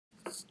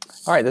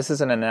All right, this is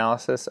an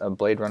analysis of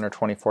Blade Runner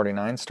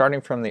 2049,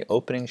 starting from the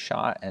opening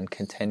shot and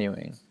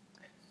continuing.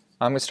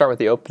 I'm going to start with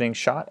the opening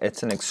shot.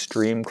 It's an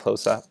extreme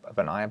close-up of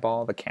an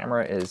eyeball. The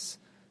camera is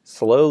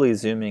slowly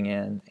zooming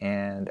in,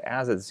 and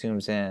as it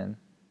zooms in,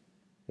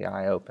 the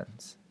eye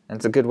opens. And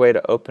it's a good way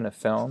to open a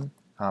film,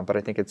 but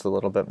I think it's a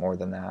little bit more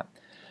than that.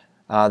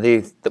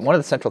 One of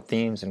the central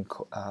themes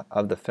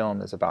of the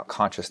film is about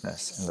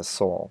consciousness and the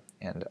soul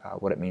and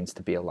what it means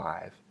to be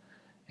alive.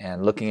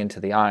 And looking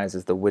into the eyes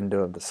is the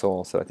window of the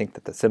soul. So I think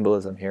that the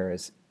symbolism here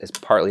is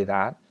partly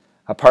that,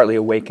 partly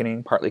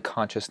awakening, partly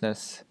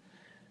consciousness.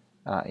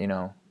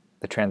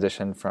 The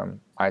transition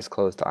from eyes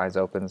closed to eyes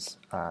opens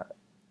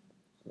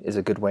is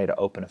a good way to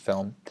open a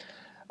film.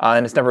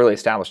 And it's never really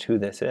established who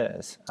this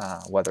is,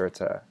 whether it's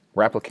a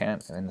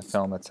replicant, and in the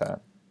film it's a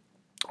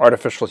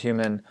artificial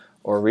human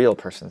or a real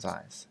person's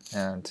eyes.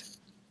 And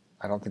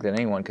I don't think that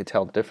anyone could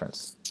tell the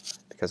difference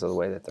because of the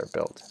way that they're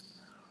built.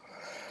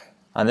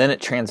 And then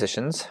it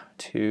transitions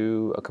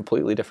to a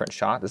completely different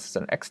shot. This is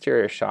an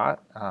exterior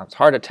shot. It's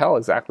hard to tell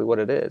exactly what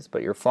it is,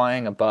 but you're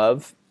flying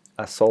above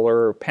a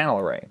solar panel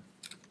array.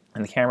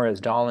 And the camera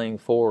is dollying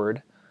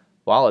forward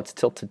while it's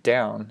tilted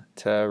down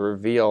to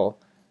reveal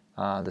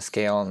the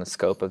scale and the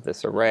scope of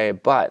this array,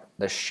 but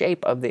the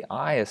shape of the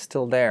eye is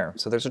still there.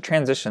 So there's a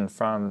transition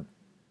from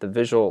the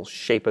visual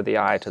shape of the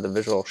eye to the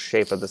visual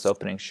shape of this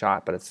opening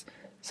shot, but it's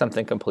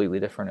something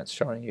completely different. It's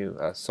showing you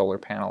a solar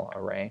panel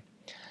array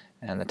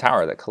and the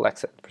tower that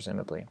collects it,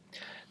 presumably.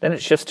 Then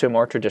it shifts to a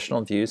more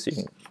traditional view so you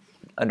can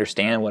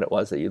understand what it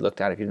was that you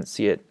looked at if you didn't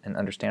see it and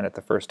understand it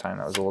the first time.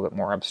 That was a little bit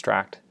more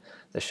abstract.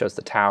 This shows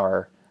the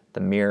tower,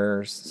 the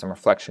mirrors, some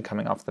reflection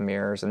coming off the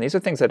mirrors, and these are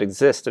things that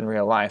exist in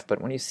real life,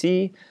 but when you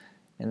see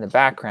in the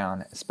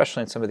background,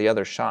 especially in some of the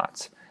other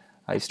shots,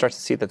 you start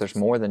to see that there's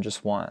more than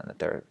just one, that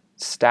they're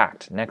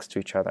stacked next to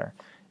each other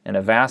in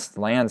a vast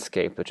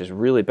landscape, which is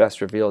really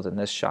best revealed in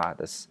this shot,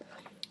 this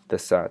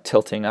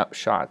tilting up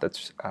shot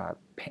that's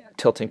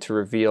tilting to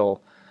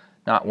reveal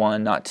not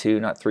one, not two,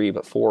 not three,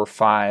 but 4 or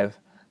 5.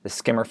 The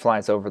skimmer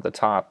flies over the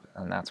top,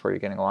 and that's where you're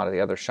getting a lot of the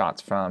other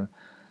shots from.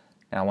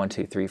 Now 1,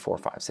 2, 3, 4,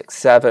 5, 6,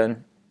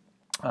 7.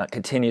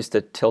 Continues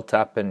to tilt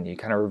up, and it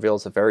kind of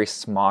reveals a very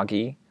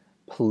smoggy,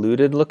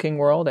 polluted-looking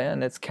world,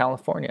 and it's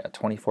California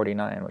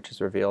 2049, which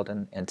is revealed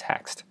in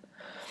text.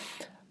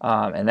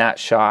 And that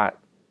shot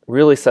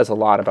really says a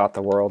lot about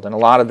the world, and a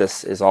lot of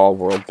this is all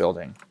world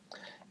building.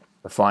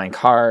 The flying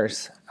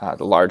cars,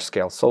 the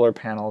large-scale solar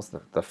panels,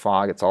 the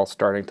fog, it's all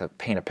starting to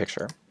paint a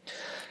picture.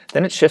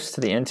 Then it shifts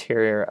to the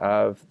interior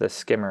of the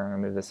skimmer. I'm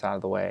going to move this out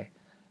of the way.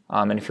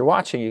 And if you're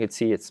watching, you can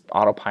see it's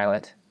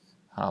autopilot.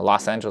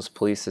 Los Angeles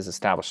police is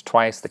established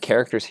twice. The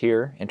characters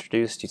here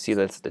introduced, you see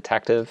that it's a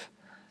detective.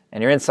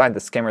 And you're inside the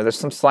skimmer. There's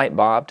some slight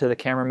bob to the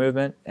camera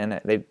movement, and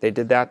they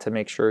did that to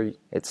make sure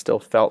it still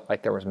felt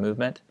like there was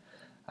movement.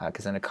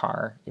 Because in a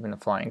car, even a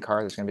flying car,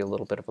 there's going to be a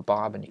little bit of a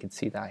bob, and you can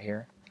see that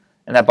here.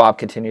 And that bob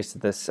continues to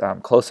this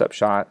close-up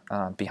shot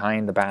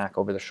behind the back,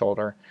 over the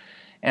shoulder.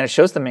 And it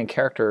shows the main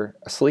character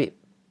asleep.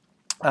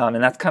 And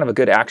that's kind of a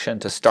good action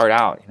to start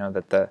out,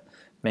 that the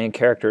main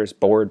character is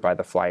bored by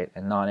the flight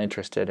and not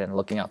interested in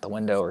looking out the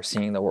window or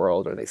seeing the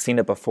world, or they've seen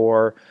it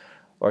before,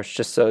 or it's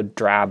just so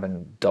drab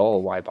and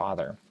dull, why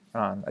bother?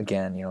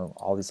 Again,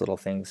 all these little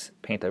things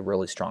paint a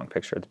really strong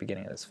picture at the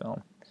beginning of this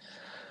film.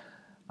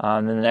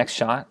 Then the next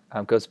shot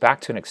goes back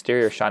to an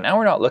exterior shot. Now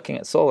we're not looking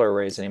at solar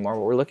arrays anymore.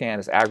 What we're looking at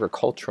is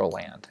agricultural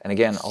land. And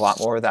again, a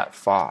lot more of that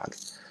fog.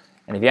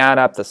 And if you add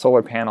up the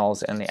solar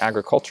panels and the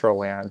agricultural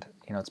land,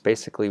 it's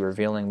basically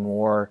revealing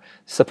more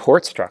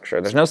support structure.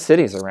 There's no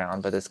cities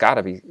around, but it's got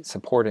to be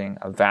supporting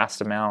a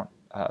vast amount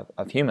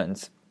of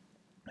humans.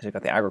 So you've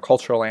got the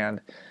agricultural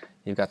land,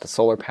 you've got the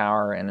solar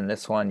power, and in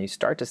this one you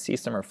start to see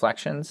some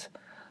reflections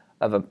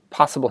of a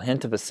possible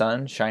hint of a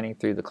sun shining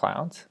through the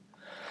clouds.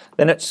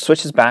 Then it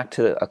switches back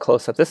to a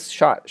close-up. This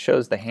shot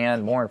shows the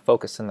hand more in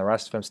focus than the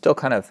rest of him, still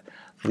kind of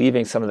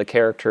leaving some of the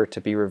character to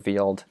be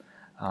revealed.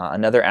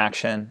 Another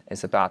action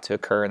is about to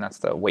occur, and that's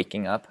the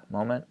waking up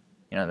moment.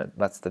 That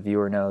lets the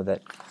viewer know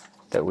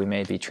that we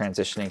may be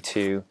transitioning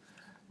to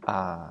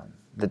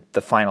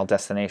the final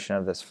destination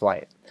of this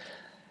flight.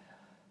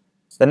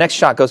 The next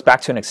shot goes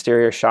back to an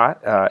exterior shot.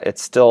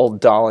 It's still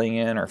dollying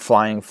in or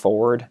flying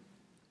forward.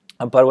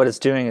 But what it's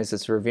doing is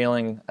it's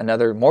revealing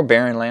another more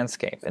barren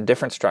landscape and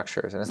different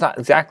structures. And it's not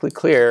exactly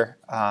clear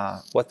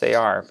what they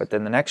are. But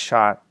then the next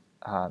shot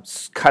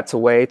cuts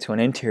away to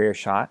an interior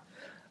shot.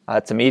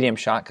 It's a medium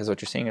shot because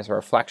what you're seeing is a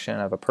reflection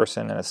of a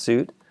person in a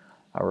suit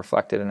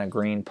reflected in a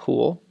green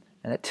pool.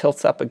 And it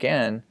tilts up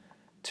again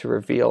to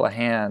reveal a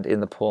hand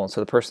in the pool. And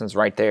so the person's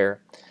right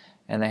there.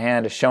 And the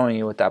hand is showing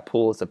you what that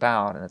pool is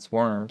about. And it's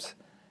worms.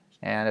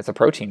 And it's a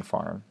protein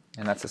farm.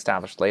 And that's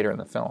established later in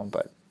the film.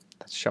 But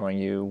that's showing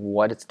you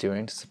what it's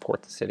doing to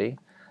support the city.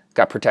 It's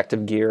got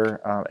protective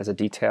gear as a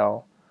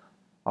detail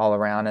all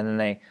around, and then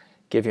they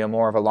give you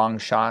more of a long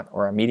shot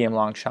or a medium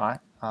long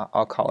shot,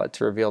 I'll call it,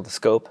 to reveal the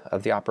scope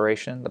of the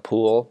operation, the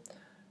pool,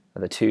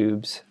 the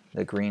tubes,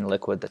 the green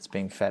liquid that's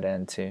being fed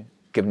in to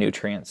give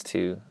nutrients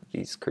to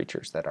these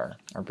creatures that are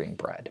being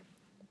bred.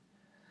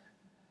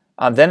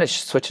 Then it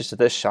switches to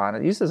this shot.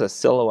 It uses a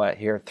silhouette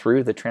here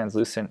through the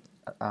translucent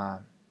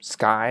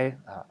sky,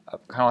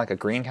 kind of like a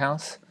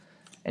greenhouse.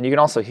 And you can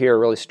also hear a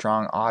really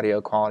strong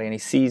audio quality. And he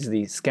sees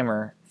the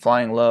skimmer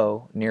flying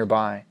low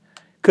nearby.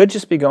 Could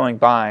just be going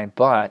by,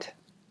 but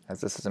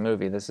as this is a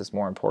movie, this is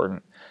more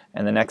important.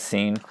 And the next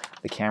scene,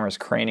 the camera's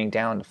craning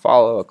down to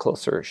follow a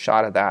closer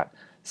shot of that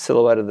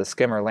silhouette of the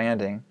skimmer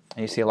landing.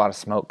 And you see a lot of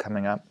smoke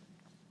coming up.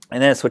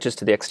 And then it switches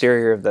to the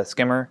exterior of the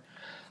skimmer.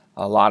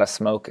 A lot of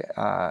smoke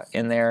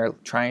in there,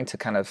 trying to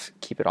kind of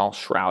keep it all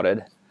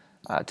shrouded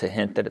to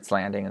hint that it's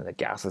landing and the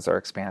gases are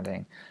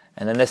expanding.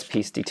 And then this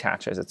piece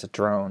detaches. It's a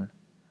drone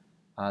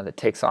that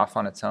takes off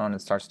on its own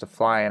and starts to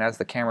fly. And as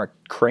the camera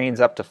cranes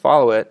up to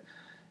follow it,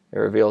 it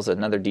reveals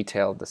another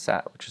detail of the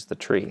set, which is the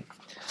tree.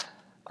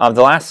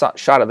 The last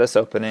shot of this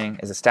opening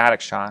is a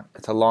static shot.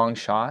 It's a long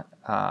shot,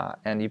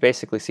 and you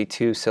basically see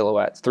two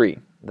silhouettes, three.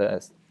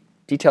 The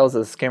details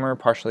of the skimmer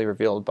partially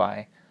revealed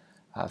by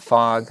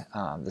fog,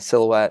 the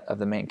silhouette of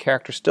the main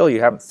character. Still, you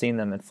haven't seen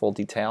them in full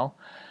detail.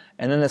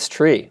 And then this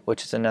tree,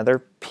 which is another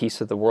piece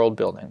of the world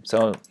building.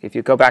 So if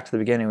you go back to the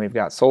beginning, we've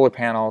got solar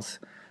panels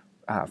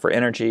for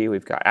energy,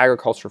 we've got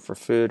agriculture for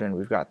food, and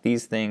we've got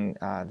these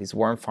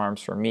worm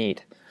farms for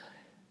meat.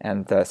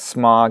 And the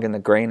smog and the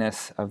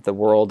grayness of the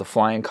world, the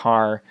flying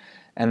car,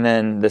 and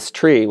then this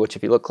tree, which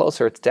if you look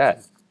closer, it's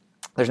dead.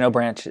 There's no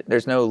branch,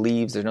 there's no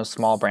leaves, there's no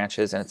small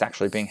branches, and it's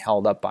actually being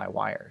held up by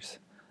wires.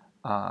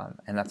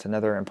 And that's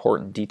another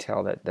important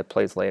detail that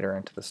plays later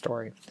into the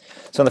story.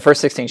 So in the first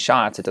 16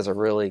 shots, it does a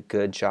really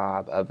good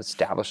job of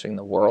establishing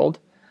the world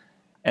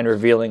and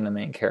revealing the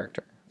main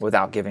character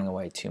without giving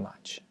away too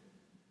much.